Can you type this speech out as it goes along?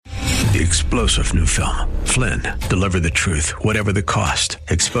The explosive new film, Flynn, deliver the truth, whatever the cost,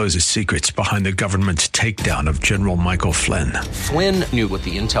 exposes secrets behind the government's takedown of General Michael Flynn. Flynn knew what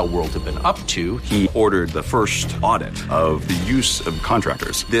the intel world had been up to. He ordered the first audit of the use of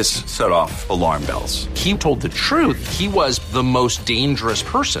contractors. This set off alarm bells. He told the truth. He was the most dangerous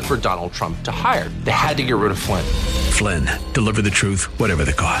person for Donald Trump to hire. They had to get rid of Flynn. Flynn, deliver the truth, whatever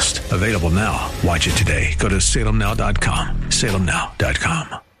the cost. Available now. Watch it today. Go to salemnow.com.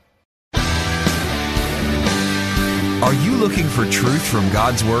 salemnow.com. Are you looking for truth from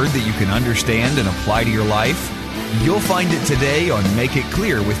God's Word that you can understand and apply to your life? You'll find it today on Make It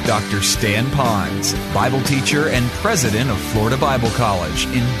Clear with Dr. Stan Ponz, Bible teacher and president of Florida Bible College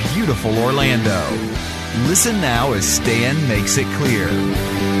in beautiful Orlando. Listen now as Stan makes it clear.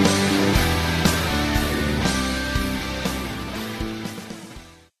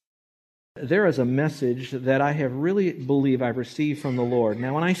 There is a message that I have really believe I've received from the Lord.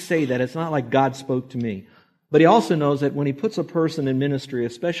 Now, when I say that, it's not like God spoke to me. But He also knows that when He puts a person in ministry,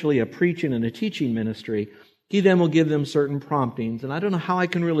 especially a preaching and a teaching ministry, He then will give them certain promptings. And I don't know how I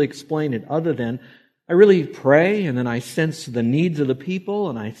can really explain it other than I really pray, and then I sense the needs of the people,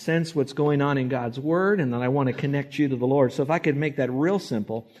 and I sense what's going on in God's Word, and then I want to connect you to the Lord. So if I could make that real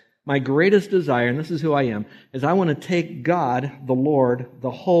simple, my greatest desire, and this is who I am, is I want to take God, the Lord,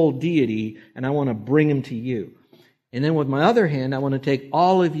 the whole deity, and I want to bring Him to you. And then with my other hand, I want to take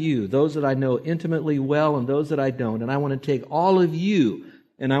all of you, those that I know intimately well and those that I don't, and I want to take all of you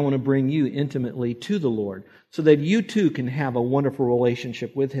and I want to bring you intimately to the Lord so that you too can have a wonderful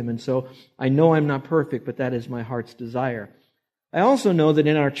relationship with Him. And so I know I'm not perfect, but that is my heart's desire. I also know that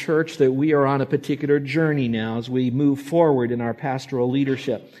in our church that we are on a particular journey now as we move forward in our pastoral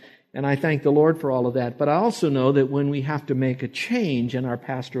leadership. And I thank the Lord for all of that. But I also know that when we have to make a change in our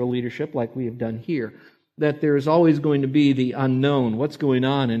pastoral leadership like we have done here, that there is always going to be the unknown. What's going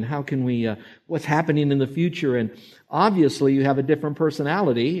on and how can we, what's happening in the future? And obviously you have a different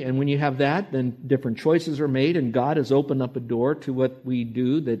personality. And when you have that, then different choices are made. And God has opened up a door to what we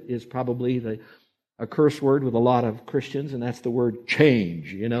do that is probably a curse word with a lot of Christians. And that's the word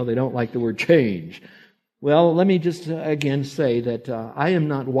change. You know, they don't like the word change. Well, let me just again say that I am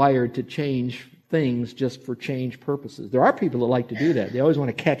not wired to change things just for change purposes. There are people that like to do that. They always want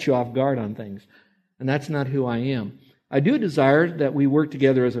to catch you off guard on things. And that's not who I am. I do desire that we work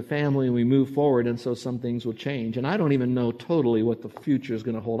together as a family and we move forward, and so some things will change. And I don't even know totally what the future is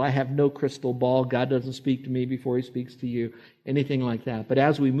going to hold. I have no crystal ball. God doesn't speak to me before He speaks to you, anything like that. But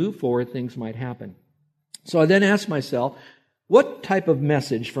as we move forward, things might happen. So I then asked myself, what type of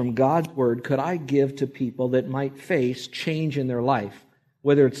message from God's Word could I give to people that might face change in their life?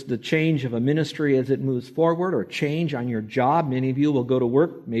 Whether it's the change of a ministry as it moves forward or change on your job. Many of you will go to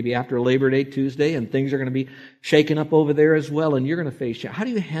work maybe after Labor Day Tuesday and things are going to be shaken up over there as well and you're going to face change. How do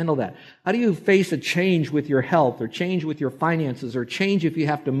you handle that? How do you face a change with your health or change with your finances or change if you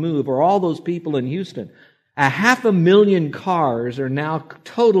have to move or all those people in Houston? 500,000 cars are now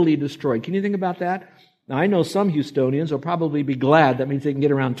totally destroyed. Can you think about that? Now I know some Houstonians will probably be glad. That means they can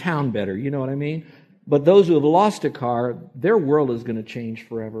get around town better. You know what I mean? But those who have lost a car, their world is going to change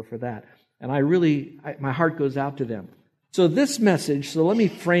forever for that. And my heart goes out to them. So this message, so let me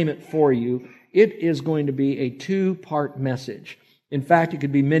frame it for you. It is going to be a 2-part message. In fact, it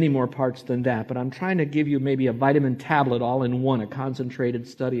could be many more parts than that. But I'm trying to give you maybe a vitamin tablet all in one, a concentrated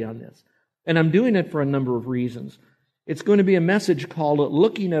study on this. And I'm doing it for a number of reasons. It's going to be a message called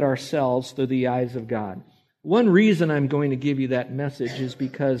Looking at Ourselves Through the Eyes of God. One reason I'm going to give you that message is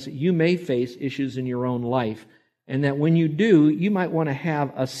because you may face issues in your own life, and that when you do, you might want to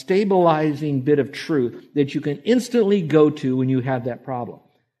have a stabilizing bit of truth that you can instantly go to when you have that problem.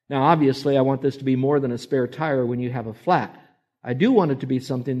 Now, obviously, I want this to be more than a spare tire when you have a flat. I do want it to be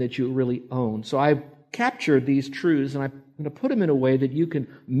something that you really own. So I've captured these truths, and I'm going to put them in a way that you can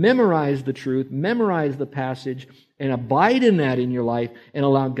memorize the truth, memorize the passage, and abide in that in your life, and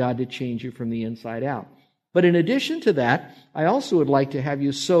allow God to change you from the inside out. But in addition to that, I also would like to have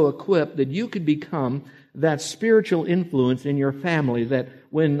you so equipped that you could become that spiritual influence in your family, that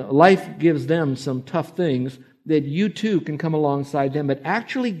when life gives them some tough things, that you too can come alongside them, but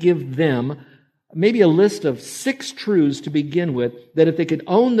actually give them maybe a list of 6 truths to begin with, that if they could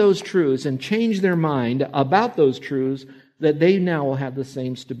own those truths and change their mind about those truths, that they now will have the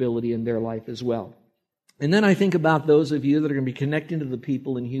same stability in their life as well. And then I think about those of you that are going to be connecting to the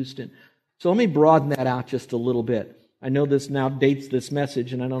people in Houston. So let me broaden that out just a little bit. I know this now dates this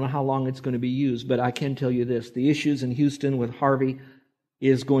message, and I don't know how long it's going to be used, but I can tell you this. The issues in Houston with Harvey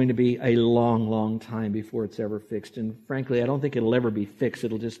is going to be a long, long time before it's ever fixed. And frankly, I don't think it'll ever be fixed.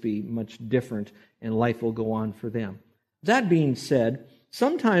 It'll just be much different, and life will go on for them. That being said,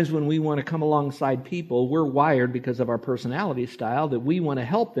 sometimes when we want to come alongside people, we're wired because of our personality style that we want to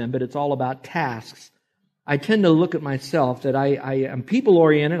help them, but it's all about tasks. I tend to look at myself that I am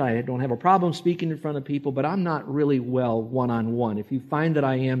people-oriented. I don't have a problem speaking in front of people, but I'm not really well one-on-one. If you find that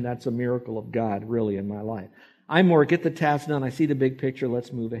I am, that's a miracle of God, really, in my life. I'm more, get the task done, I see the big picture,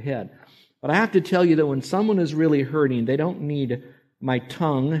 let's move ahead. But I have to tell you that when someone is really hurting, they don't need my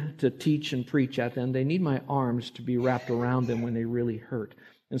tongue to teach and preach at them. They need my arms to be wrapped around them when they really hurt.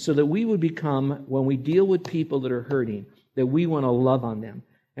 And so that we would become, when we deal with people that are hurting, that we want to love on them.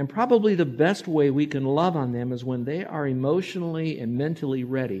 And probably the best way we can love on them is when they are emotionally and mentally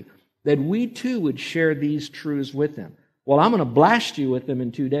ready, that we too would share these truths with them. Well, I'm going to blast you with them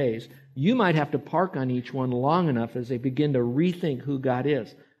in 2 days. You might have to park on each one long enough as they begin to rethink who God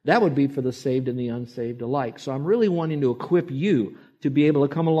is. That would be for the saved and the unsaved alike. So I'm really wanting to equip you to be able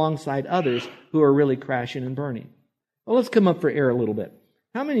to come alongside others who are really crashing and burning. Well, let's come up for air a little bit.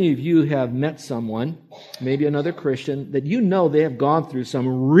 How many of you have met someone, maybe another Christian, that you know they have gone through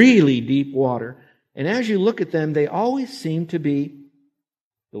some really deep water, and as you look at them, they always seem to be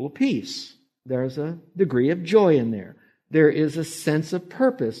a little peace. There's a degree of joy in there. There is a sense of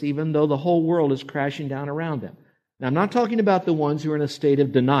purpose, even though the whole world is crashing down around them. Now, I'm not talking about the ones who are in a state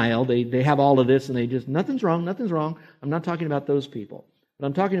of denial. They have all of this and they just, nothing's wrong. I'm not talking about those people. But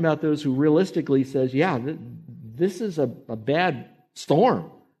I'm talking about those who realistically says, yeah, this is a bad storm,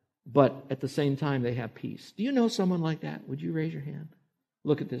 but at the same time they have peace. Do you know someone like that? Would you raise your hand?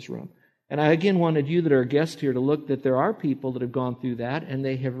 Look at this room. And I again wanted you that are guests here to look that there are people that have gone through that and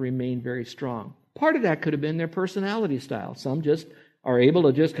they have remained very strong. Part of that could have been their personality style. Some just are able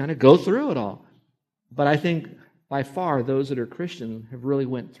to just kind of go through it all. But I think by far those that are Christian have really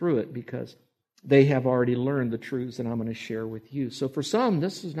went through it because they have already learned the truths that I'm going to share with you. So for some,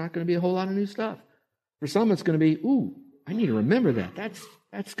 this is not going to be a whole lot of new stuff. For some, it's going to be, ooh, I need to remember that.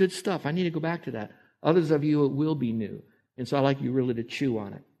 That's good stuff. I need to go back to that. Others of you, it will be new. And so I'd like you really to chew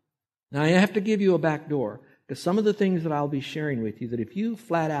on it. Now, I have to give you a back door, because some of the things that I'll be sharing with you, that if you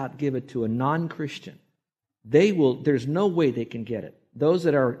flat out give it to a non-Christian, there's no way they can get it. Those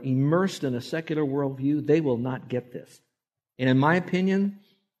that are immersed in a secular worldview, they will not get this. And in my opinion,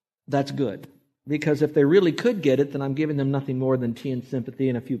 that's good. Because if they really could get it, then I'm giving them nothing more than tea and sympathy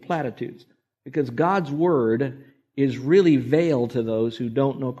and a few platitudes. Because God's Word is really veiled to those who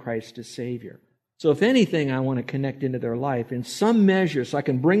don't know Christ as Savior. So if anything, I want to connect into their life in some measure so I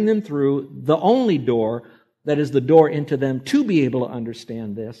can bring them through the only door that is the door into them to be able to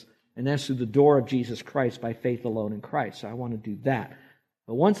understand this, and that's through the door of Jesus Christ by faith alone in Christ. So I want to do that.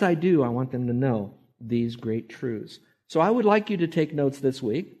 But once I do, I want them to know these great truths. So I would like you to take notes this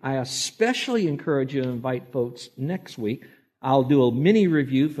week. I especially encourage you to invite folks next week. I'll do a mini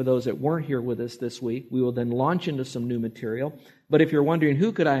review for those that weren't here with us this week. We will then launch into some new material. But if you're wondering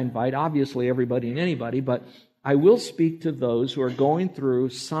who could I invite, obviously everybody and anybody, but I will speak to those who are going through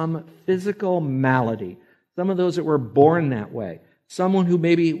some physical malady, some of those that were born that way, someone who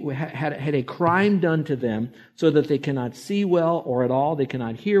maybe had a crime done to them so that they cannot see well or at all, they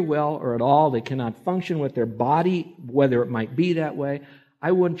cannot hear well or at all, they cannot function with their body, whether it might be that way.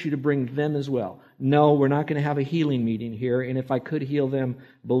 I want you to bring them as well. No, we're not going to have a healing meeting here, and if I could heal them,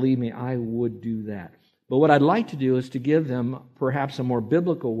 believe me, I would do that. But what I'd like to do is to give them perhaps a more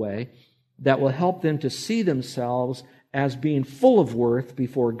biblical way that will help them to see themselves as being full of worth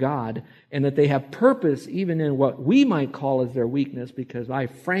before God, and that they have purpose even in what we might call as their weakness, because I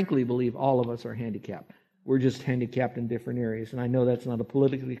frankly believe all of us are handicapped. We're just handicapped in different areas, and I know that's not a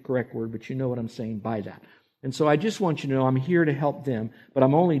politically correct word, but you know what I'm saying by that. And so I just want you to know I'm here to help them, but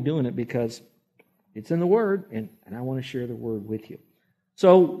I'm only doing it because it's in the Word, and I want to share the Word with you.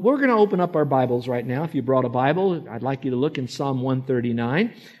 So we're going to open up our Bibles right now. If you brought a Bible, I'd like you to look in Psalm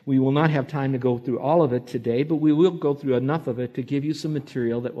 139. We will not have time to go through all of it today, but we will go through enough of it to give you some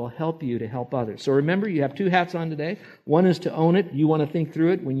material that will help you to help others. So remember, you have two hats on today. One is to own it. You want to think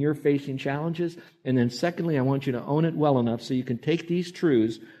through it when you're facing challenges. And then secondly, I want you to own it well enough so you can take these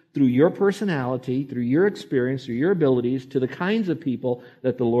truths through your personality, through your experience, through your abilities, to the kinds of people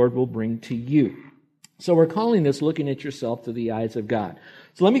that the Lord will bring to you. So we're calling this looking at yourself through the eyes of God.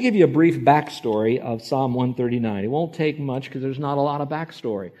 So let me give you a brief backstory of Psalm 139. It won't take much because there's not a lot of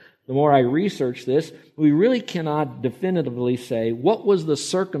backstory. The more I research this, we really cannot definitively say what was the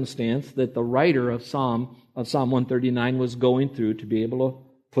circumstance that the writer of Psalm 139 was going through to be able to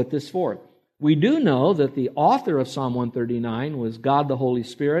put this forth. We do know that the author of Psalm 139 was God the Holy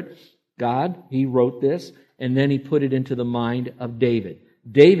Spirit. God, He wrote this, and then He put it into the mind of David.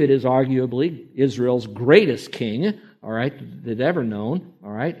 David is arguably Israel's greatest king, all right, that ever known,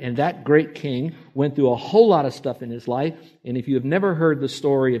 all right? And that great king went through a whole lot of stuff in his life. And if you have never heard the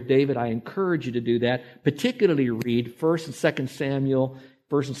story of David, I encourage you to do that. Particularly read 1 and 2 Samuel,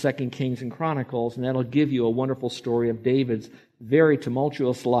 1 and 2 Kings and Chronicles, and that'll give you a wonderful story of David's very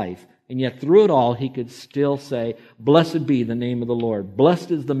tumultuous life. And yet through it all, he could still say, blessed be the name of the Lord. Blessed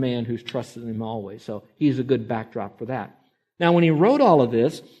is the man who's trusted in him always. So he's a good backdrop for that. Now, when he wrote all of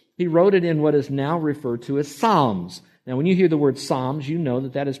this, he wrote it in what is now referred to as Psalms. Now, when you hear the word Psalms, you know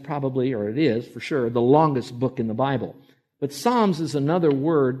that is probably, or it is for sure, the longest book in the Bible. But Psalms is another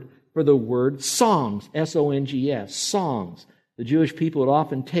word for the word songs, S-O-N-G-S, songs. The Jewish people would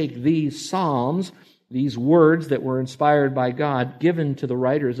often take these psalms, these words that were inspired by God, given to the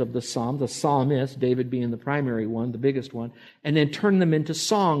writers of the psalm, the psalmist, David being the primary one, the biggest one, and then turn them into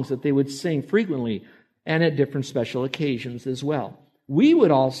songs that they would sing frequently and at different special occasions as well. We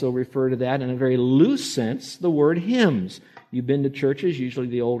would also refer to that in a very loose sense, the word hymns. You've been to churches, usually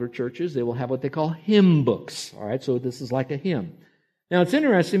the older churches, they will have what they call hymn books. All right, so this is like a hymn. Now, it's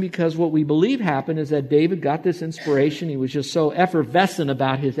interesting because what we believe happened is that David got this inspiration. He was just so effervescent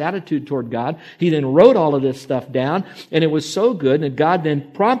about his attitude toward God. He then wrote all of this stuff down, and it was so good, and God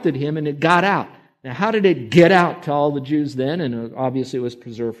then prompted him, and it got out. Now, how did it get out to all the Jews then? And obviously it was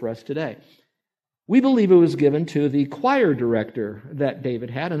preserved for us today. We believe it was given to the choir director that David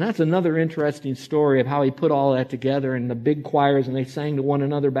had, and that's another interesting story of how he put all that together in the big choirs, and they sang to one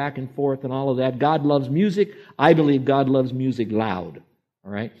another back and forth and all of that. God loves music. I believe God loves music loud,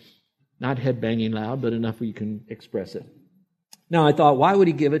 all right? Not headbanging loud, but enough where you can express it. Now, I thought, why would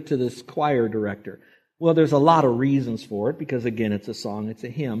he give it to this choir director? Well, there's a lot of reasons for it, because, again, it's a song, it's a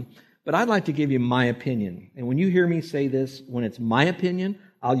hymn. But I'd like to give you my opinion. And when you hear me say this, when it's my opinion,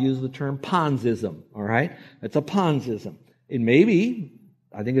 I'll use the term Ponzism, all right? It's a Ponzism. It may be,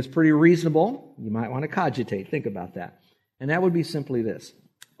 I think it's pretty reasonable. You might want to cogitate, think about that. And that would be simply this.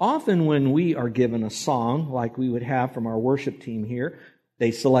 Often when we are given a song, like we would have from our worship team here, they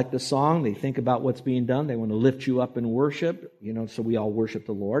select a song, they think about what's being done, they want to lift you up in worship, so we all worship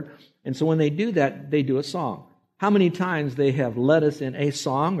the Lord. And so when they do that, they do a song. How many times they have led us in a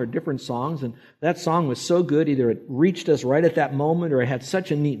song or different songs, and that song was so good, either it reached us right at that moment, or it had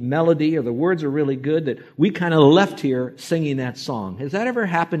such a neat melody, or the words are really good that we kind of left here singing that song. Has that ever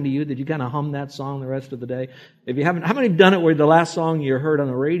happened to you, that you kind of hum that song the rest of the day? If you haven't, how many have done it where the last song you heard on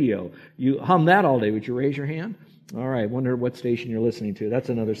the radio, you hum that all day? Would you raise your hand? All right, wonder what station you're listening to. That's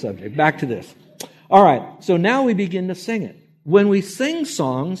another subject. Back to this. All right, so now we begin to sing it. When we sing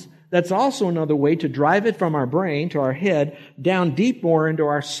songs, that's also another way to drive it from our brain to our head, down deep more into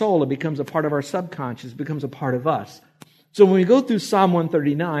our soul. It becomes a part of our subconscious. It becomes a part of us. So when we go through Psalm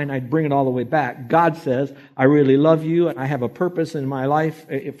 139, I bring it all the way back. God says, I really love you, and I have a purpose in my life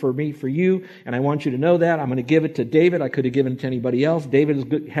for you, and I want you to know that. I'm going to give it to David. I could have given it to anybody else.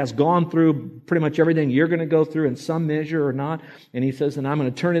 David has gone through pretty much everything you're going to go through in some measure or not. And he says, and I'm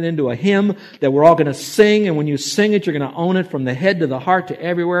going to turn it into a hymn that we're all going to sing, and when you sing it, you're going to own it from the head to the heart to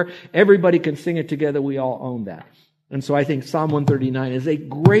everywhere. Everybody can sing it together. We all own that. And so I think Psalm 139 is a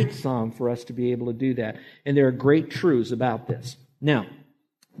great psalm for us to be able to do that. And there are great truths about this. Now,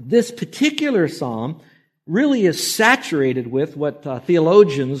 this particular psalm really is saturated with what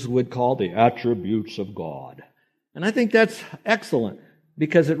theologians would call the attributes of God. And I think that's excellent,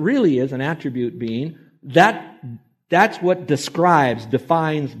 because it really is an attribute being that's what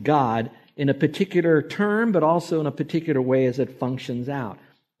defines God in a particular term, but also in a particular way as it functions out.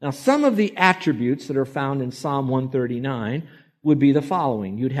 Now, some of the attributes that are found in Psalm 139 would be the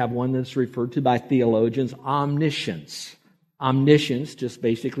following. You'd have one that's referred to by theologians, omniscience. Omniscience just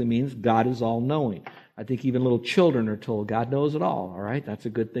basically means God is all-knowing. I think even little children are told God knows it all right? That's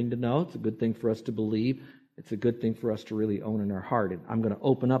a good thing to know. It's a good thing for us to believe. It's a good thing for us to really own in our heart. And I'm going to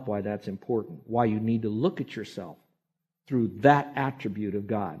open up why that's important, why you need to look at yourself through that attribute of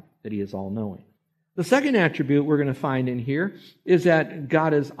God, that He is all-knowing. The second attribute we're going to find in here is that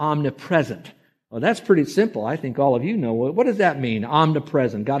God is omnipresent. Well, that's pretty simple. I think all of you know. What does that mean?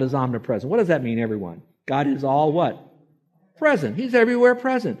 Omnipresent. God is omnipresent. What does that mean, everyone? God is all what? Present. He's everywhere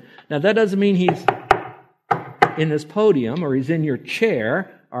present. Now, that doesn't mean He's in this podium or He's in your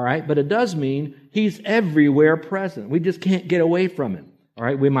chair, all right? But it does mean He's everywhere present. We just can't get away from Him, all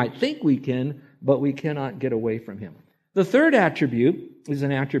right? We might think we can, but we cannot get away from Him. The third attribute is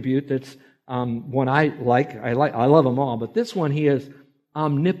an attribute that's one I love them all, but this one, He is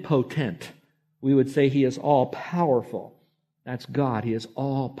omnipotent. We would say He is all-powerful. That's God. He is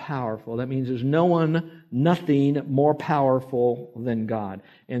all-powerful. That means there's nothing more powerful than God.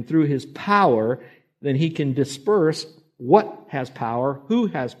 And through His power, then He can disperse what has power, who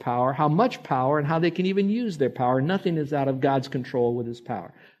has power, how much power, and how they can even use their power. Nothing is out of God's control with His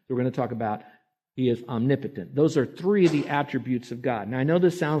power. So we're going to talk about He is omnipotent. Those are three of the attributes of God. Now, I know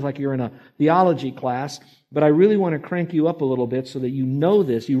this sounds like you're in a theology class, but I really want to crank you up a little bit so that you know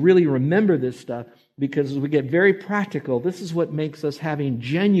this, you really remember this stuff, because as we get very practical, this is what makes us having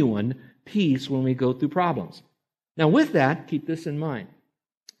genuine peace when we go through problems. Now, with that, keep this in mind.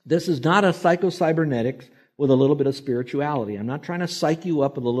 This is not a psycho-cybernetics with a little bit of spirituality. I'm not trying to psych you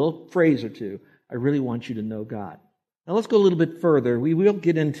up with a little phrase or two. I really want you to know God. Now let's go a little bit further. We will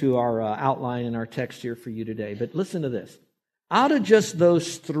get into our outline and our text here for you today, but listen to this. Out of just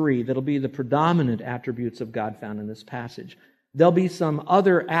those three that'll be the predominant attributes of God found in this passage, there'll be some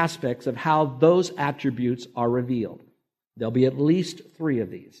other aspects of how those attributes are revealed. There'll be at least three of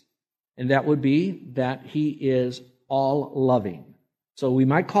these, and that would be that He is all-loving. So we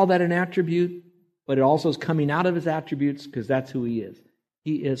might call that an attribute, but it also is coming out of His attributes because that's who He is.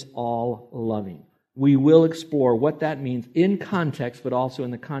 He is all-loving. We will explore what that means in context, but also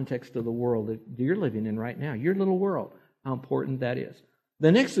in the context of the world that you're living in right now, your little world, how important that is.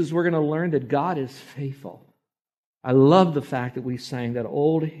 The next is we're going to learn that God is faithful. I love the fact that we sang that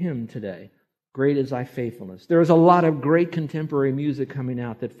old hymn today, Great is Thy Faithfulness. There is a lot of great contemporary music coming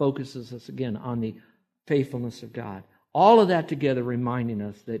out that focuses us again on the faithfulness of God. All of that together reminding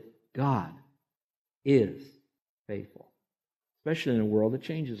us that God is faithful, especially in a world that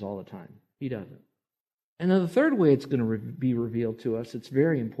changes all the time. He doesn't. And then the third way it's going to be revealed to us, it's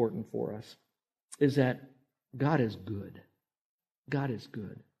very important for us, is that God is good. God is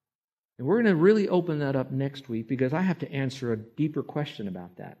good. And we're going to really open that up next week because I have to answer a deeper question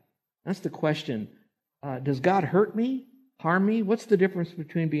about that. That's the question, does God hurt me, harm me? What's the difference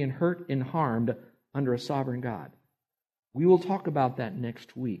between being hurt and harmed under a sovereign God? We will talk about that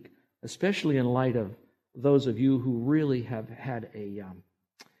next week, especially in light of those of you who really have had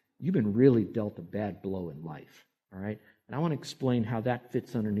you've been really dealt a bad blow in life, all right? And I want to explain how that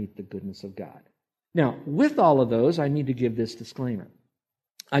fits underneath the goodness of God. Now, with all of those, I need to give this disclaimer.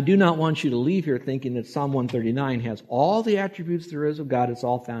 I do not want you to leave here thinking that Psalm 139 has all the attributes there is of God. It's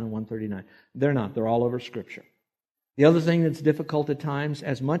all found in 139. They're not. They're all over Scripture. The other thing that's difficult at times,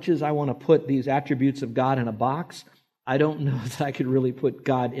 as much as I want to put these attributes of God in a box, I don't know that I could really put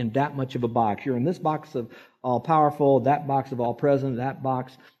God in that much of a box. You're in this box of all-powerful, that box of all-present, that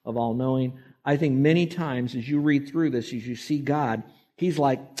box of all-knowing. I think many times as you read through this, as you see God, He's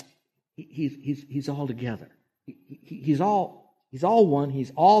like, He's all together. He's all one,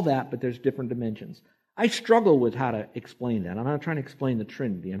 He's all that, but there's different dimensions. I struggle with how to explain that. I'm not trying to explain the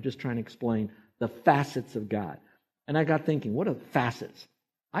Trinity. I'm just trying to explain the facets of God. And I got thinking, what are the facets?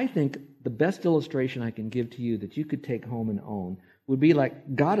 I think the best illustration I can give to you that you could take home and own would be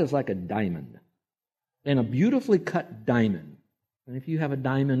like God is like a diamond, and a beautifully cut diamond. And if you have a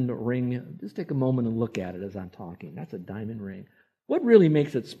diamond ring, just take a moment and look at it as I'm talking. That's a diamond ring. What really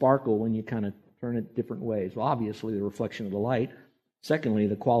makes it sparkle when you kind of turn it different ways? Well, obviously the reflection of the light. Secondly,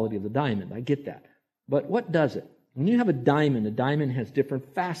 the quality of the diamond. I get that. But what does it? When you have a diamond has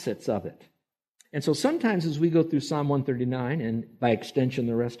different facets of it. And so sometimes as we go through Psalm 139, and by extension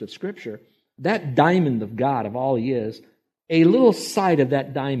the rest of Scripture, that diamond of God, of all He is, a little side of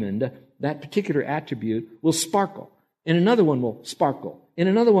that diamond, that particular attribute, will sparkle. And another one will sparkle. And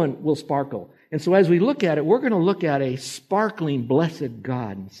another one will sparkle. And so as we look at it, we're going to look at a sparkling, blessed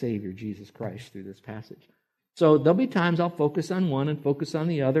God and Savior, Jesus Christ, through this passage. So there'll be times I'll focus on one and focus on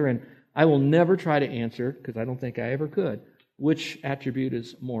the other, and I will never try to answer, because I don't think I ever could, which attribute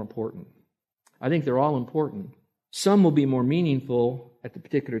is more important. I think they're all important. Some will be more meaningful at the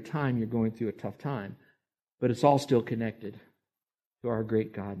particular time you're going through a tough time, but it's all still connected to our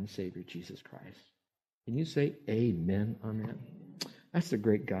great God and Savior, Jesus Christ. Can you say amen on that? That's the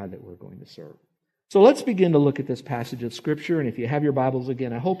great God that we're going to serve. So let's begin to look at this passage of Scripture, and if you have your Bibles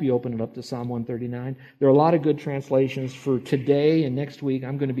again, I hope you open it up to Psalm 139. There are a lot of good translations for today and next week.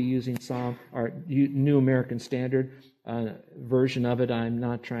 I'm going to be using New American Standard version of it. I'm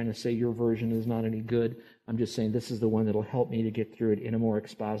not trying to say your version is not any good. I'm just saying this is the one that will help me to get through it in a more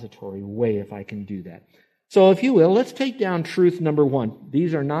expository way if I can do that. So if you will, let's take down truth number one.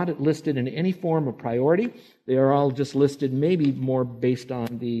 These are not listed in any form of priority. They are all just listed maybe more based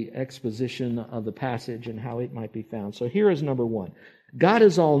on the exposition of the passage and how it might be found. So here is number one. God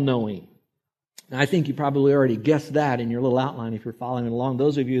is all-knowing. Now, I think you probably already guessed that in your little outline if you're following along.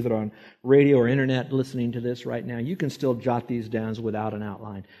 Those of you that are on radio or internet listening to this right now, you can still jot these down without an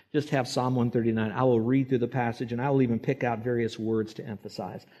outline. Just have Psalm 139. I will read through the passage, and I will even pick out various words to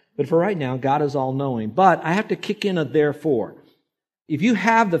emphasize. But for right now, God is all-knowing. But I have to kick in a therefore. if you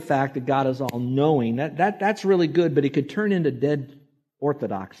have the fact that God is all-knowing, that's really good, but it could turn into dead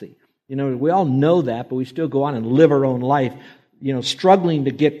orthodoxy. We all know that, but we still go on and live our own life, struggling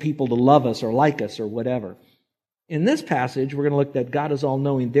to get people to love us or like us or whatever. In this passage, we're going to look at God is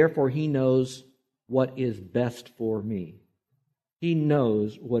all-knowing, therefore He knows what is best for me. He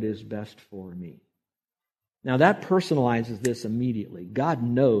knows what is best for me. Now that personalizes this immediately. God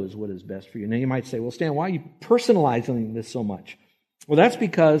knows what is best for you. Now you might say, well, Stan, why are you personalizing this so much? Well, that's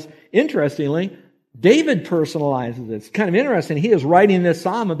because, interestingly, David personalizes it. It's kind of interesting. He is writing this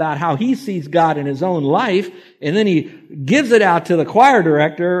psalm about how he sees God in his own life, and then he gives it out to the choir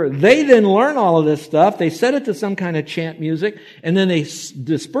director. They then learn all of this stuff. They set it to some kind of chant music, and then they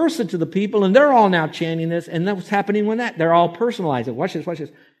disperse it to the people, and they're all now chanting this, and that's what's happening when they're all personalizing. Watch this, watch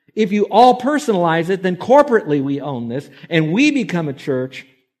this. If you all personalize it, then corporately we own this, and we become a church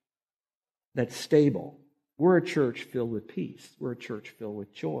that's stable. We're a church filled with peace. We're a church filled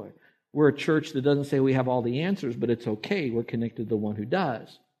with joy. We're a church that doesn't say we have all the answers, but it's okay. We're connected to the one who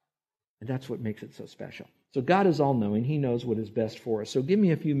does. And that's what makes it so special. So God is all-knowing. He knows what is best for us. So give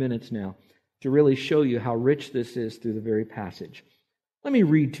me a few minutes now to really show you how rich this is through the very passage. Let me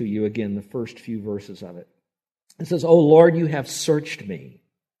read to you again the first few verses of it. It says, "O Lord, you have searched me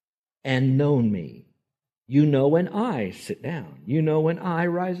and known me. You know when I sit down. You know when I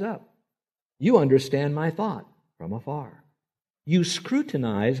rise up. You understand my thought from afar. You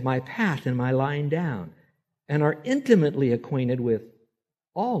scrutinize my path and my lying down, and are intimately acquainted with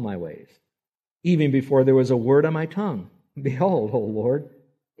all my ways. Even before there was a word on my tongue, behold, O Lord,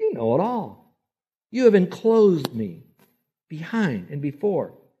 you know it all. You have enclosed me behind and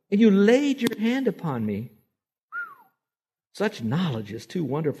before, and you laid your hand upon me. Such knowledge is too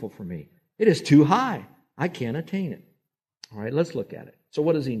wonderful for me. It is too high. I can't attain it." All right, let's look at it. So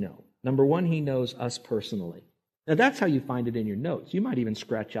what does He know? Number one, He knows us personally. Now, that's how you find it in your notes. You might even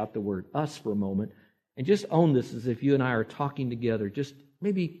scratch out the word us for a moment and just own this as if you and I are talking together, just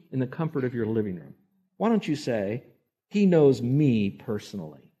maybe in the comfort of your living room. Why don't you say, He knows me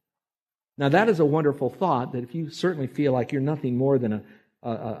personally? Now, that is a wonderful thought, that if you certainly feel like you're nothing more than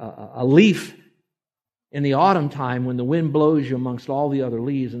a leaf in the autumn time when the wind blows you amongst all the other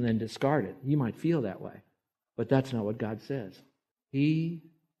leaves and then discard it, you might feel that way. But that's not what God says. He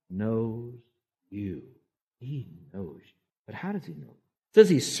knows you. He knows you. But how does He know? It says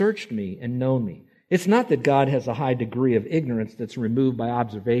He searched me and known me. It's not that God has a high degree of ignorance that's removed by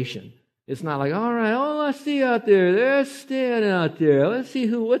observation. It's not like, all right, oh, let's see out there. There's Stan out there. Let's see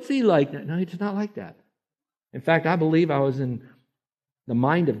what's he like. No, it's not like that. In fact, I believe I was in the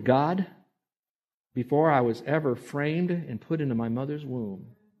mind of God before I was ever framed and put into my mother's womb.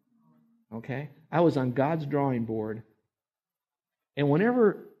 Okay? I was on God's drawing board. And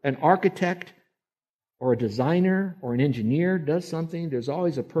whenever an architect or a designer or an engineer does something, there's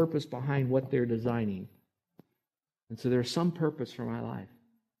always a purpose behind what they're designing. And so there's some purpose for my life.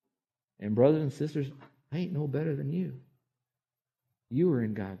 And brothers and sisters, I ain't no better than you. You were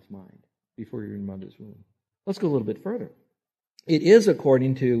in God's mind before you were in mother's womb. Let's go a little bit further. It is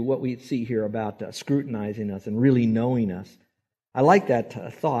according to what we see here about scrutinizing us and really knowing us. I like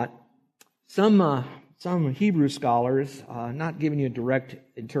that thought. Some Hebrew scholars, not giving you a direct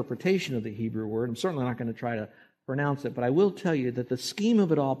interpretation of the Hebrew word, I'm certainly not going to try to pronounce it, but I will tell you that the scheme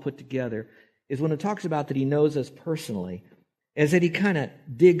of it all put together is when it talks about that He knows us personally, is that He kind of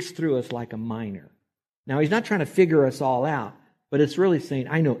digs through us like a miner. Now, He's not trying to figure us all out, but it's really saying,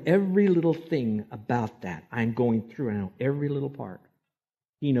 I know every little thing about that. I'm going through, and I know every little part.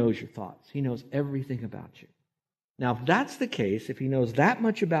 He knows your thoughts. He knows everything about you. Now, if that's the case, if He knows that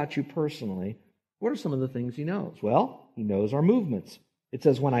much about you personally, what are some of the things He knows? Well, He knows our movements. It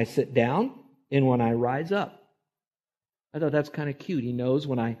says when I sit down and when I rise up. I thought that's kind of cute. He knows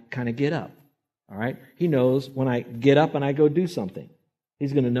when I kind of get up. All right? He knows when I get up and I go do something.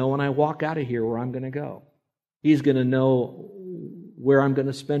 He's going to know when I walk out of here where I'm going to go. He's going to know where I'm going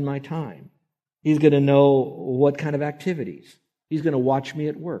to spend my time. He's going to know what kind of activities. He's going to watch me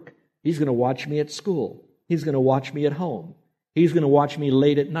at work. He's going to watch me at school. He's going to watch me at home. He's going to watch me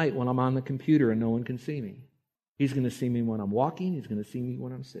late at night when I'm on the computer and no one can see me. He's going to see me when I'm walking. He's going to see me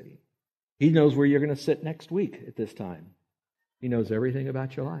when I'm sitting. He knows where you're going to sit next week at this time. He knows everything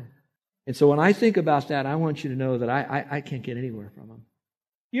about your life. And so when I think about that, I want you to know that I can't get anywhere from Him.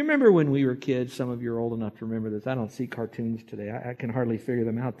 You remember when we were kids? Some of you are old enough to remember this. I don't see cartoons today. I can hardly figure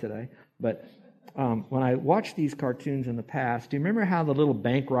them out today. But when I watched these cartoons in the past, do you remember how the little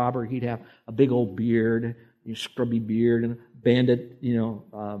bank robber, he'd have a big old beard, scrubby beard, and bandit,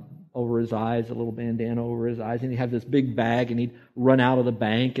 over his eyes, a little bandana over his eyes, and he'd have this big bag, and he'd run out of the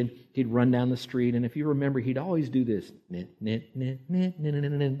bank, and he'd run down the street, and if you remember, he'd always do this. And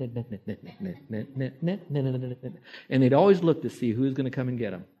they'd always look to see who was going to come and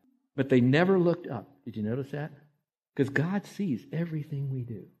get him. But they never looked up. Did you notice that? Because God sees everything we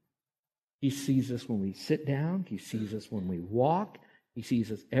do. He sees us when we sit down. He sees us when we walk. He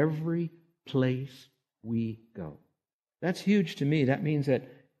sees us every place we go. That's huge to me. That means that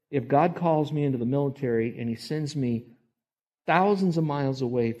if God calls me into the military and He sends me thousands of miles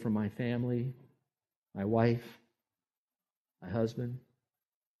away from my family, my wife, my husband,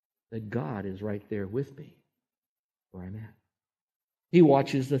 that God is right there with me where I'm at. He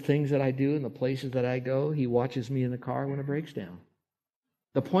watches the things that I do and the places that I go. He watches me in the car when it breaks down.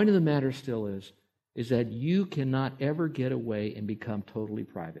 The point of the matter still is that you cannot ever get away and become totally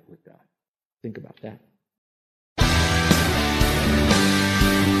private with God. Think about that.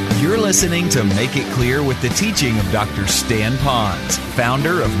 You're listening to Make It Clear with the teaching of Dr. Stan Ponz,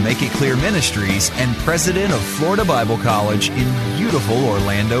 founder of Make It Clear Ministries and president of Florida Bible College in beautiful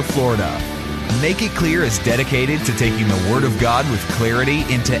Orlando, Florida. Make It Clear is dedicated to taking the Word of God with clarity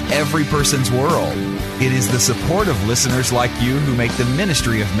into every person's world. It is the support of listeners like you who make the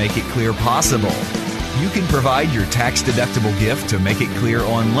ministry of Make It Clear possible. You can provide your tax-deductible gift to Make It Clear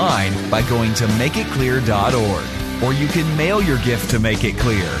online by going to makeitclear.org. Or you can mail your gift to Make It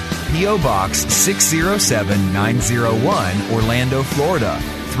Clear, P.O. Box 607901, Orlando, Florida,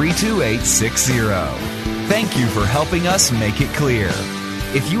 32860. Thank you for helping us make it clear.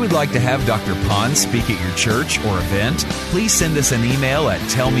 If you would like to have Dr. Ponz speak at your church or event, please send us an email at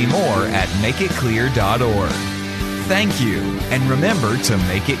tellmemore@makeitclear.org. Thank you, and remember to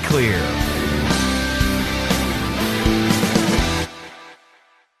make it clear.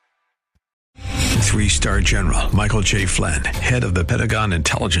 Three-star General Michael J. Flynn, head of the Pentagon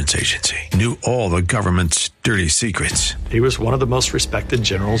Intelligence Agency, knew all the government's dirty secrets. He was one of the most respected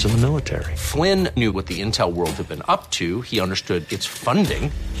generals in the military. Flynn knew what the intel world had been up to. He understood its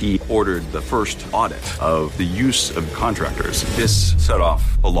funding. He ordered the first audit of the use of contractors. This set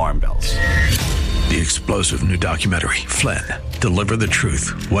off alarm bells. The explosive new documentary, Flynn, Deliver the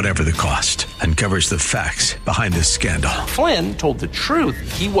Truth, Whatever the Cost, uncovers the facts behind this scandal. Flynn told the truth.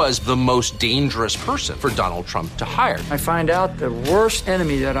 He was the most dangerous person for Donald Trump to hire. I find out the worst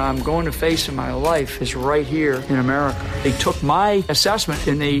enemy that I'm going to face in my life is right here in America. They took my assessment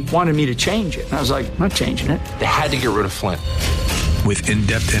and they wanted me to change it. And I was like, I'm not changing it. They had to get rid of Flynn. With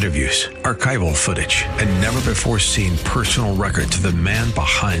in-depth interviews, archival footage, and never-before-seen personal records of the man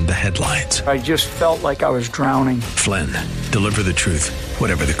behind the headlines. I just felt like I was drowning. Flynn, Deliver the Truth,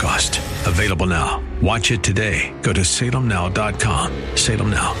 Whatever the Cost. Available now. Watch it today. Go to salemnow.com.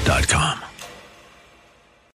 salemnow.com.